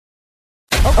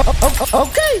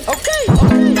Okay.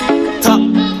 Top.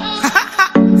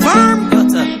 Firm.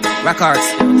 Records.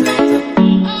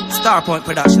 Star Point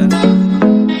Production.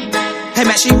 Hey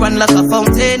man, she run like a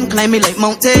fountain, climb me like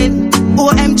mountain.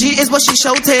 OMG is what she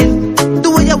shouting.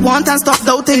 Do what you want and stop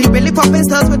doubting. You really popping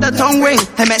stars with the tongue ring.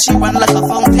 Hey man, she run like a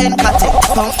fountain, cut it,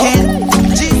 pumpkin.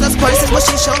 Jesus Christ is what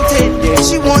she shouting.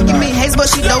 She won't give me haze, but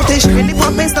she doubting. She really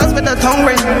popping stars with the tongue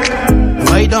ring.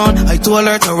 Ride on, I told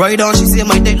her to ride on. She say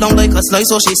my dick long like a slice,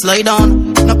 so she slide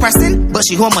on. Not pressing, but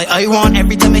she hold my iron.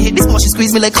 Every time I hit this ball, she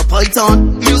squeeze me like a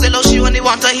python. Music low, she only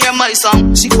want to hear my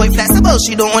song. She quite flexible,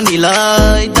 she don't only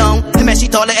lie down. Hey man, she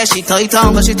taller as she tight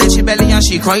on, cause she tell she belly and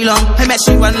she cry long. Hey man,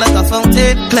 she run like a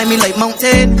fountain, climb me like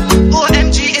mountain.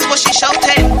 OMG is what she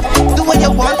shouting. Do what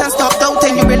you want and stop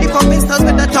doubting. You really popping stars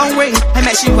with the tongue ring. Hey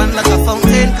man, she run like a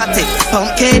fountain, cut it,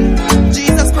 pumpkin.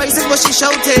 Jesus Christ is what she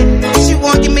shouting. She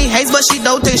won't give me haze, but she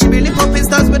doubting. She really popping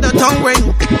stars with her tongue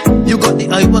ring. You got the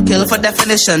eye will kill for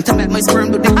definition. To make my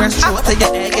sperm do the rest show. Till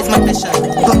your egg is my mission.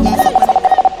 Got one for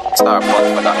Star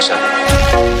Point Production.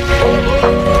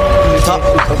 Top.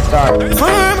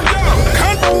 Firm.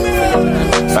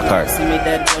 Sucker. See me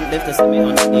dead, don't live to see me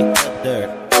underneath the dirt.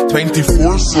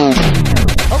 24/7.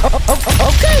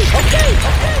 Okay.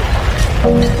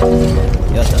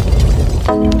 Yes, sir.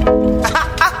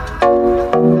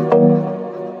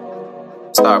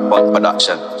 Star Point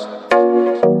Production.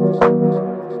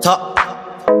 Top.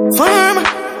 Firm.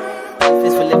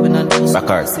 This for living on those.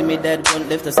 See me dead, don't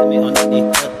live to see me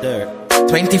underneath the dirt.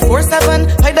 24/7,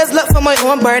 I just look for my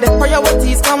own bird.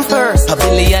 Priorities come first. $1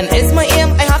 billion is my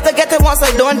aim. I have to get it once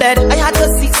I don't dead. I had to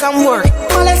seek some work.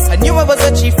 Malice, I knew I was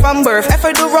a chief from birth. If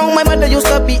I do wrong, my mother used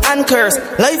to be uncursed.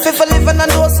 Life if I living on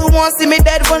those who want see me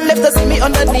dead, won't live to see me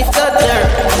underneath the dirt.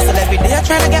 Hustle every day, I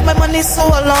trying to get my money so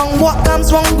long. What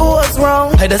comes wrong goes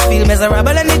wrong. I just feel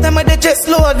miserable anytime I digit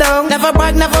slow down. Never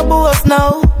brag, never boast,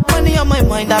 no. Money on my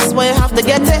mind, that's why I have to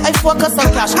get it. I focus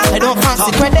on cash, I don't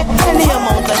fancy credit. Any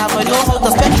amount I have, I know how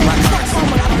to spend it.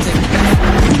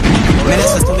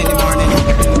 Minutes is 2 in the morning.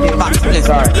 Back to this.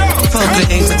 Focus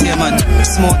entertainment.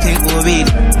 Smoking or weed.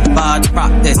 Bad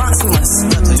practice. Maximus.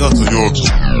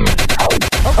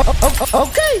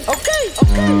 Okay.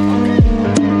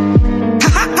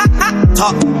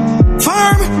 Top.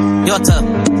 Firm. Yota.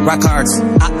 Records.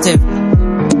 Active.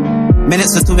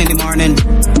 Minutes to 2 in the morning.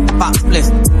 Back split.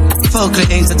 Focus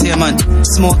entertainment.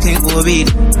 Smoking or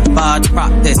weed. Bad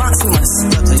practice. Maximus.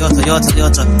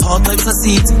 Yota. All types of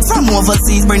seeds. From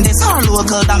overseas. Bring this our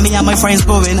local that me and my friends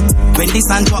growing. When the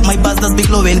sun drop, my buzz does be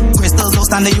glowing. Crystals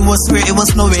outstanding, you was swear it was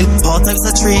snowing. All types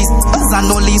of trees. Buzz and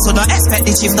no leaves, so don't expect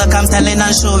the chief to come telling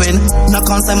and showing. No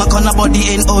concern, my corner body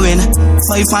ain't owing.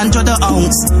 500 an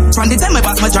ounce. From the time I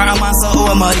pass my jar, man, so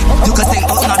oh my. You could think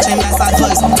about notching less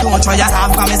advice. Don't try your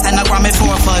half gram, instead of gram it 4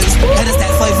 5. Let us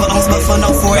take 5 ounce, but for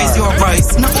now 4 is your price.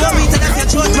 Not worry till if your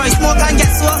throat dry, smoke and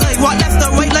get so high. What left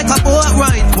or right like a boat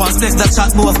ride. One split that shot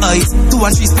both eyes. 2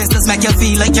 and 3 splits that make you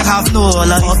feel like you have no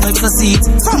life. All types of seeds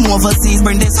from overseas,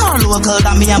 bring this our local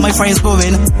that me and my friends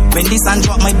growing. When the sun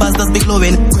drop, my buzz does be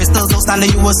glowing. Crystals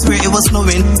outstanding, you was swear it was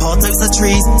snowing. All types of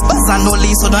trees, buzz and no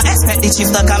leaves, so don't expect the chief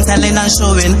to come telling and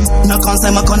showing. No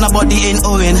concern, my corner body ain't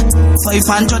owing.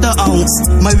 500 an ounce,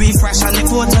 my refresh and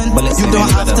important. You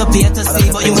don't have to pay to see,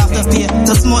 but you have to pay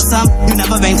to smoke some. You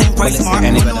never maintain price smart,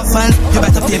 no offense. You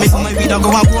better pay me for my weed or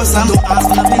go and pour some. Don't ask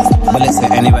for nothing. But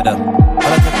listen, any weather.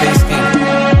 All of the pink skin.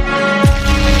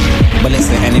 But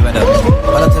listen, any weather.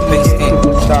 All of the pink skin.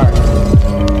 Start.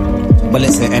 But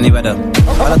listen, any weather.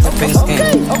 All of the pink skin.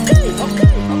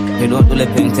 They don't do the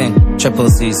pink thing. Triple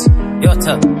C's.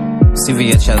 Yota.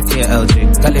 CVHL, KLG.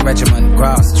 Gully Regiment,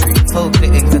 Grass Street. Full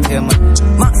click entertainment.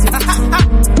 Maxi.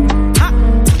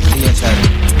 DHL.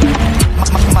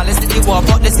 This is the war,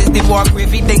 but this is the war.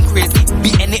 Gravy, then crazy.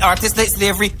 Be any artist like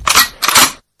slavery.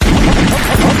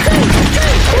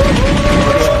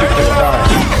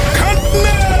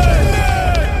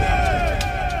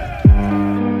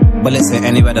 But listen,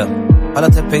 any weather. All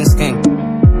of the pink skin.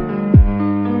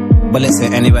 But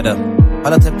listen, any weather.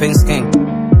 All of the pink skin.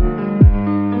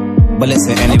 But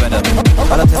listen, any weather.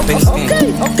 All of the pink skin.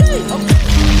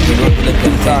 We don't do the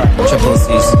pink thing. Triple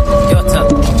C's. Yota.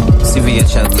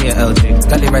 CVHL, KLG.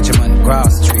 Gully Regiment,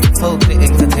 Grass Street. Full click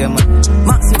entertainment.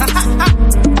 Maxi.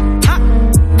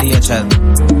 DHL.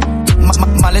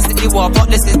 Malice is the war, but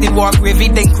this is the war. Gravy,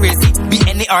 then crazy. Be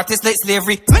any artist like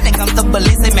slavery. When it comes to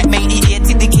bullies, they make me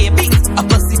E80 the KB. A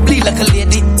pussy bleed like a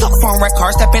lady. Talk from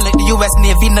records, stepping like the US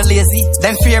Navy, no lazy.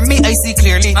 Then fear me, I see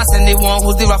clearly. I send the one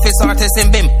who's the roughest artist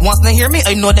in BIM. Once they hear me,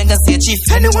 I know they can say chief.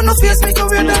 Anyone no face make a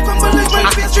weird like crumble like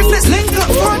my face. Link up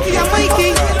 40 and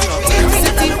Mikey.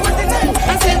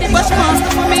 I send the bush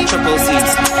master for me. Triple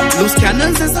C's. Loose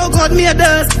cannons is how God made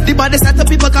us. The body set up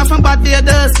people come from bad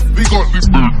days. We got this.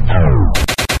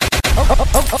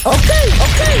 Okay.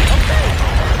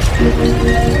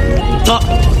 Top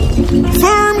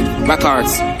firm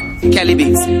records. Kelly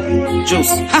Beats,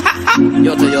 Juice,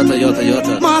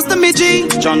 Yota, Master Midgy,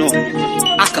 Jono,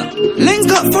 Aka,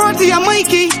 Link up 40 and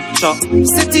Mikey, Chop,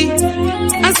 City,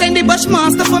 and send the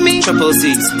Bushmaster for me, Triple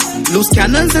C's. Loose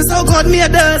cannons is how God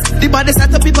made us. The body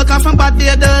set up people come from bad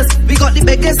days. We got the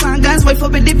biggest and guys wait for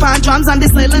with the pan drums and the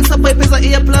silence of weapons are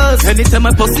A+. Anytime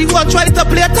my pussy will try to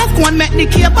play a tough one, make the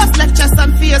cables like chest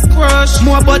and face crush.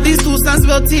 More bodies, 2 sons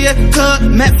will tear, cut,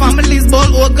 make families ball,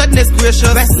 oh goodness gracious.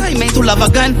 Best time ain't to love a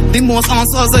gun. The most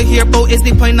answers I hear about is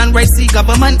the point and right see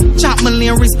government. Chap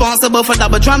million responsible for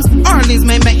double drums. Orleans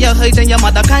may make your hide and your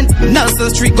mother can.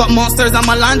 Nelson Street got monsters and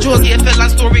Melandros. Yeah, villain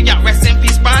story, yeah, rest in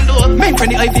peace, Brando. Main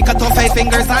friendly Ivy cut off 5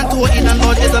 fingers and 2. Eden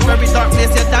Lord is a very dark place,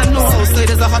 you don't know.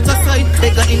 Outside is a hotter side.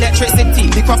 They got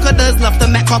electricity. The crocodiles love to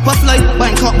make copper fly.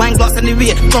 Bangkok, wine glass in the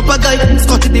way. Drop a guy.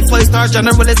 Scotty the 5-star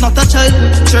general is not a child.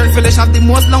 Church village have the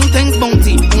most long things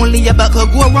bounty. Only your back could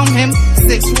go around him.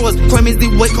 6 rows. Crime is the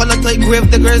white collar type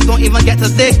grave. The girls don't even get to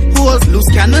dig holes. Loose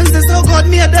cannons is how God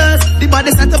made us. The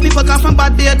body set up people come from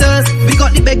bad days. We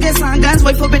got the biggest and guns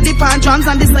wait for with the pan drums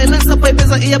and the silence of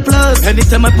papers are A+.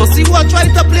 Anytime my pussy will try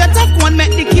to play a tough one, make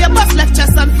the cables left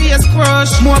chest and face crush.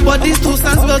 More bodies, 2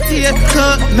 sons will tear,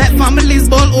 cut, make families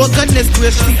ball, oh goodness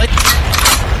gracious.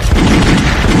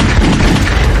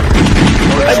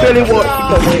 I really want to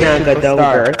go and go down,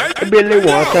 girl. I really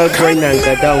want to go and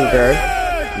go down, girl.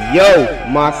 Yo,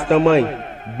 Mastermind.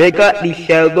 Big up the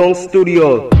Sheldon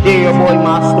Studio. Yeah, your boy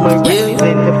Mastermind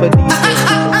representing for DJ.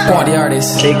 Party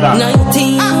artist. Big up.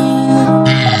 19.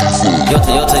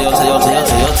 Yota.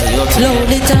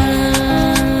 Load it down.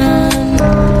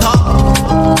 Top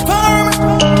firm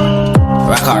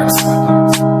Records.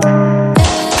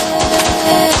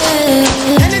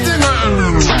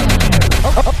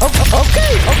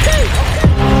 Okay.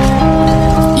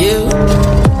 You.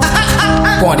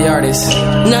 Party artist.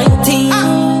 19.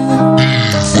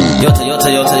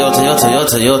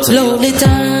 Yota. Load it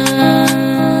down.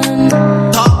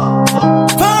 top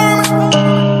firm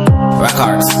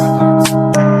Records.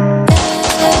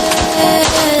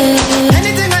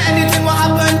 Anything will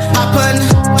happen.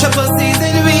 Triple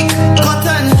season week,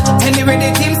 cotton. Anyway the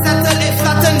team settle it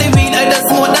flatten. The weed I just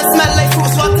smoke that smell like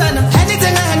fruits rotten.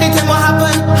 Anything will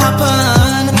happen.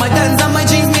 My guns and my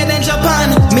jeans made in Japan.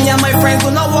 Me and my friends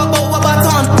will not walk out with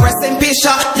baton. Rest in peace,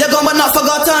 you're gone but not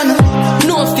forgotten.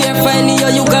 No fear for any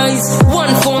of you guys.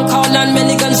 One phone call and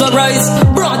many guns will rise.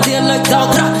 Broad day like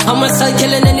dog. I'm a side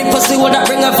killing any pussy with that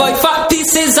ring of void. Fat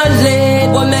pieces and lead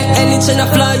will make any chin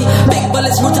fly. Big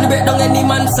bullets root to the break down any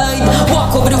man's side.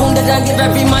 Walk over the wounded and give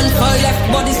every man five. Left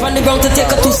bodies from the ground to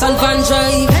take a 2-son van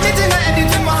drive.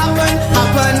 Anything will happen.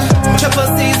 Triple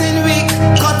season week,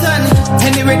 cotton.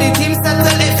 Anyway the team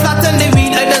settle it flatten. The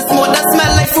weed I just smoke that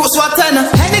smell like fruits rotten.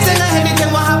 Anything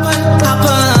will happen.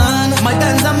 My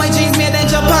guns and my jeans made in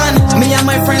Japan. Me and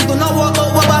my friends do not walk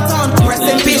out with baton. Rest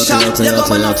in peace, you're gone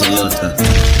but not forgotten.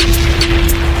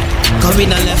 Cause we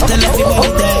not left and everybody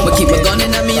dead. But keep my gun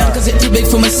in me cause it's too big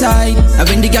for my side. And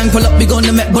when the gang pull up, we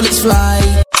gonna make bullets fly.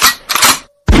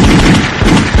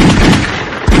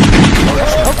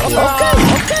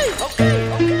 Okay.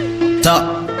 Top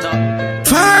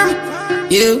Firm.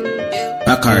 You.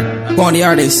 Record. Party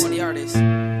artist.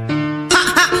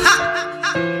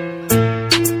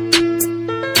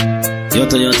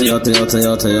 Yota.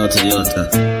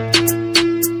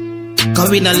 Cause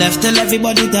we not left till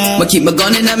everybody dead. But keep my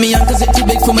gun in me cause it's too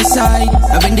big for my side.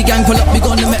 And when the gang pull up, we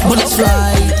gonna make bullets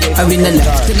fly. And we not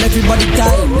left till everybody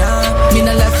die. Nah, me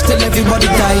not left till everybody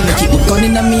die. But keep my gun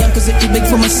in me cause it's too big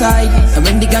for my side. And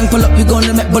when the gang pull up, we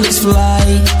gonna make bullets fly.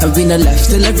 And we not left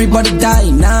till everybody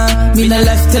die. Nah, me not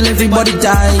left till everybody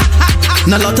die.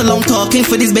 Not lot of long talking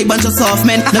for this big bunch of soft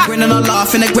men. No grinning or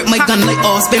laughing, I grip my gun like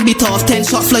Osprey. Be tough, 10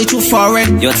 shot fly too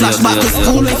foreign. Flashback to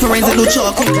school, wait for Renzo do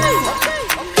chalking.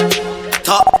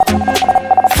 Top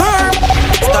firm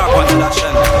Star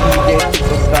Production.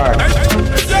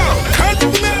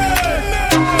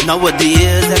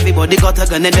 Nowadays, everybody got a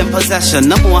gun in their possession.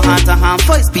 No more hand-to-hand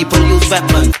fights, people use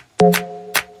weapons.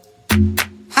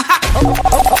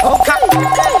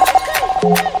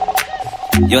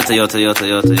 Yota.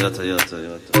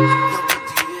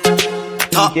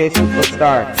 Top DJ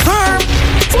Superstar. firm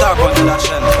Star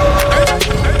Production.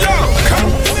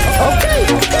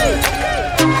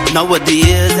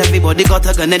 Nowadays, everybody got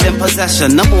a gun in their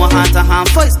possession. No more hand-to-hand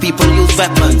fights, people use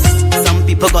weapons. Some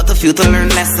people got the few to learn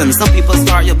lessons. Some people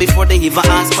start you before they even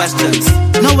ask questions.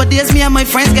 Nowadays, me and my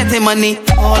friends getting money.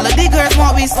 All of the girls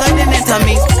want me sliding into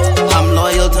me. I'm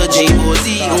loyal to G,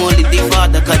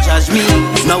 judge me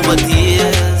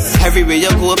nowadays. Everywhere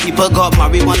you go, people got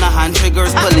marijuana hand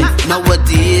triggers pulling.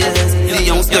 Nowadays, the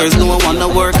youngsters don't wanna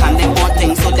work and they want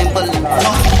things so they bullying.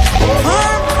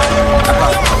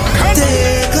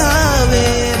 Take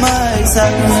away my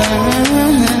sadness.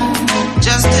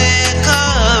 Just take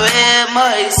away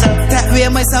my sadness. Take away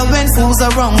my sadness when fools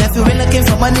are wrong. If you're looking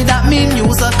for money, that mean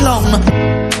you's a clown.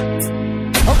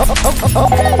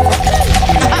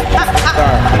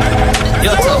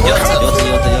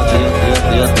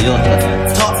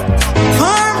 Top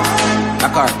firm.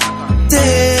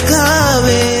 Take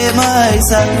away my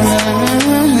sadness.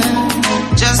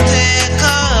 Just take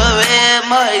away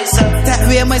my sadness. Take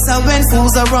away my sadness when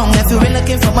fools are wrong. If you're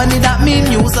looking for money, that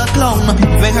mean you's a clown.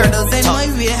 When hurdles in my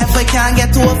way, if I can't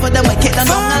get to for them, I kick them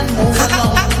down and move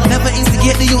along. Never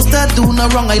instigate the youth that do no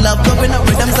wrong. I love going up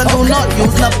rhythms and do not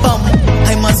use no bum.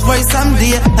 I must rise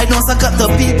someday. I don't suck up the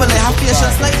people. I have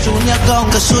patience like Junior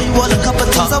Gong. Can show you all a couple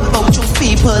things about you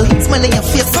people. Smelling your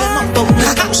face, I'm about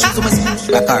you. Shoes on my smooth.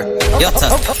 Record. Yota.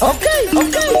 Okay.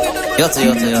 Yota.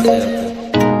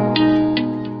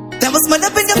 That was smile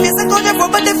up in your face and call your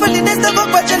rubber. They fully days to go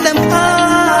watching them.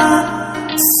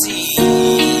 See.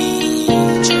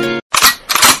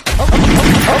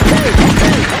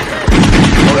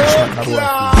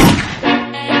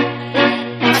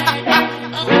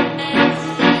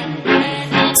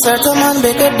 Certain man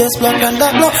big at this block and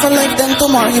that block for life. Then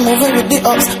tomorrow you moving with the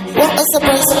ups. What a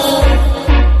surprise!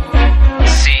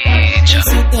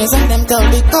 See things and them tell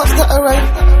the cops to arrive.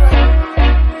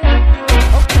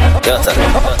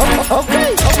 Okay.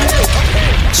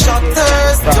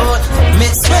 Shotters don't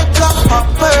mix with block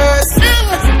hoppers.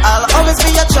 I'll always be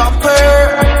a chopper.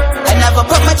 I never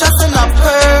put my trust in a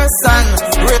person.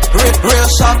 Real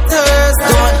shotters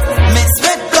don't mix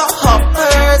with block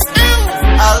hoppers.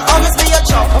 I'll always be a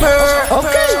chopper.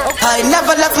 Okay. I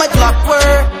never left my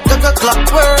clockwork. Took a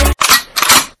clockwork.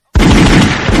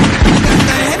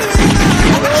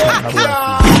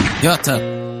 Yota.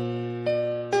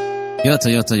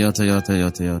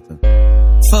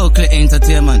 Folklore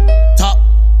entertainment. Top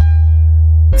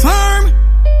firm.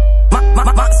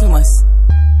 Maximus.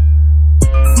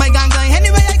 My gang going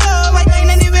anywhere I go. My gang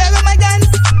anywhere with my gun.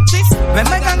 Chief. When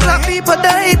my gang clap, people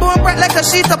die. Born bright like a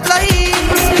sheet of light.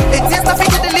 It takes nothing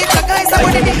to delete the guys. I'm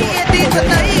ready to eat it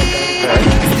tonight.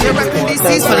 They're rapping these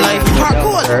seas for life.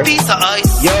 Hardcore, piece of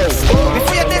ice. Yo.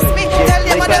 Before you diss me, tell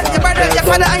your mother, your brother, your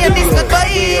father, and your niece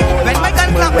goodbye. When my gun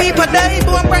clap, people die.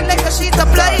 Born bright like a sheet of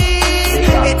light.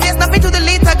 It takes nothing to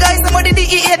delete the guys. I'm ready to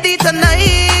eat it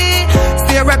tonight.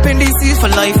 Stay rapping these seas for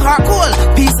life. Hardcore,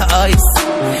 piece of ice.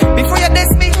 Before you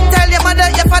diss me, tell your mother,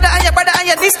 your father, and your brother, and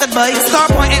your niece goodbye. Star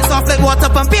point ain't soft like water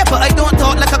on paper. I don't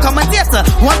talk like a commentator.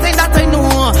 One thing that I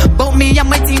know about me and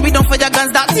my team, we don't fire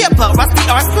guns that taper. Rusty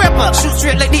or scraper, shoot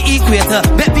straight like the equator.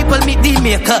 Bet people meet the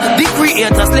maker, the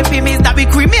creator. Slippy means that we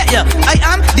cremate ya. I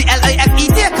am the LIFE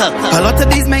taker. A lot of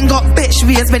these men got bitch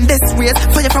ways when this race.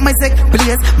 Fire from my sick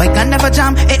blaze. My gun never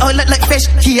jam, it all look like fish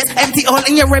cage. Empty all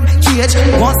in your rib cage.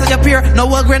 Once I appear, no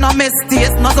grain or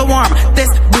mistakes. Not so warm, this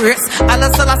breaks. Allah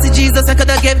Selassie Jesus, I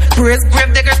coulda give praise.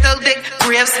 Grave digger still dig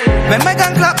graves. When my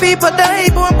gun clap, people die.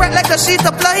 Born bright like a sheet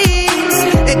of light.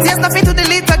 It takes nothing to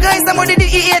delete the guys. I'm ready to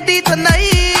eat it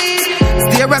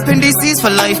tonight. Stay rapping these seas for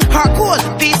life. Hardcore,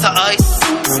 piece of ice.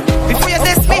 Before you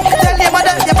diss me, tell your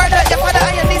mother, your brother, your father,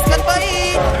 and your niece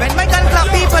goodbye. When my gun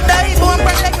clap, people die. Born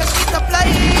bright like a sheet of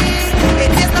light. It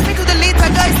takes nothing to delete the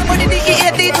guys. I'm ready to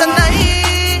eat it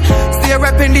tonight. Stay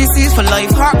rapping these seas for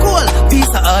life. Hardcore, piece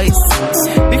of ice.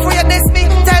 Before you diss me,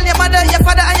 tell your mother, your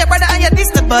father, and your brother, and your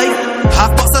niece goodbye.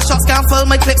 Half box of shots can't fill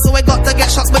my clip, so I got to get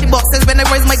shots by the boxes. When I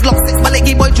raise my Glock 6, my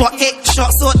leggy boy drop 8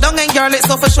 shots. So down and girl, it's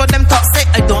so for sure them toxic.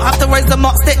 I don't have to raise the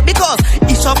mock stick because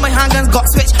each of my handguns got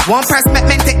switched. One press met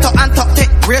men TikTok and top tick.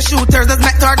 Real shooters as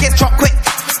met targets drop quick.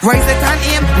 Rise it and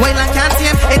aim, while I can't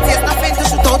aim. It takes nothing to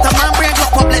shoot out a man brain.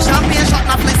 Glock publish champagne, shot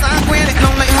not place and grain. It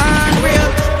long like handrail.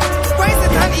 Rise it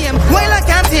and aim, while I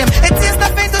can't aim. It takes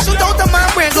nothing to shoot out a man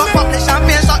brain. Glock publish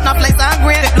champagne, shot not place and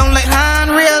grain. It long like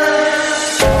handrail.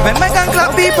 When my gun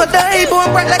clap, people die.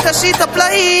 Born bright like a sheet of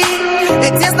light.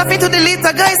 It takes nothing to delete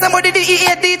the guys. I'm ready to eat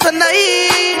it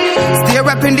tonight. Stay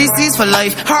rapping these seas for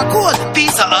life. Hardcore,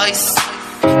 piece of ice.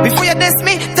 Before you diss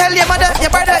me, tell your mother, your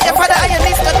brother, your father, and your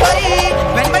niece goodbye.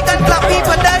 When my gun clap,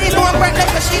 people die. Born bright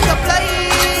like a sheet of light.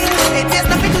 It takes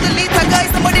nothing to delete the guys.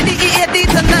 I'm ready to eat it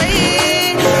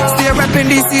tonight. Stay rapping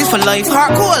these seas for life.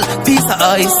 Hardcore, piece of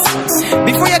ice.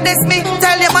 Before you diss me,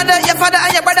 tell your mother, your father,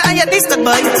 and your brother, and your niece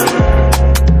goodbye.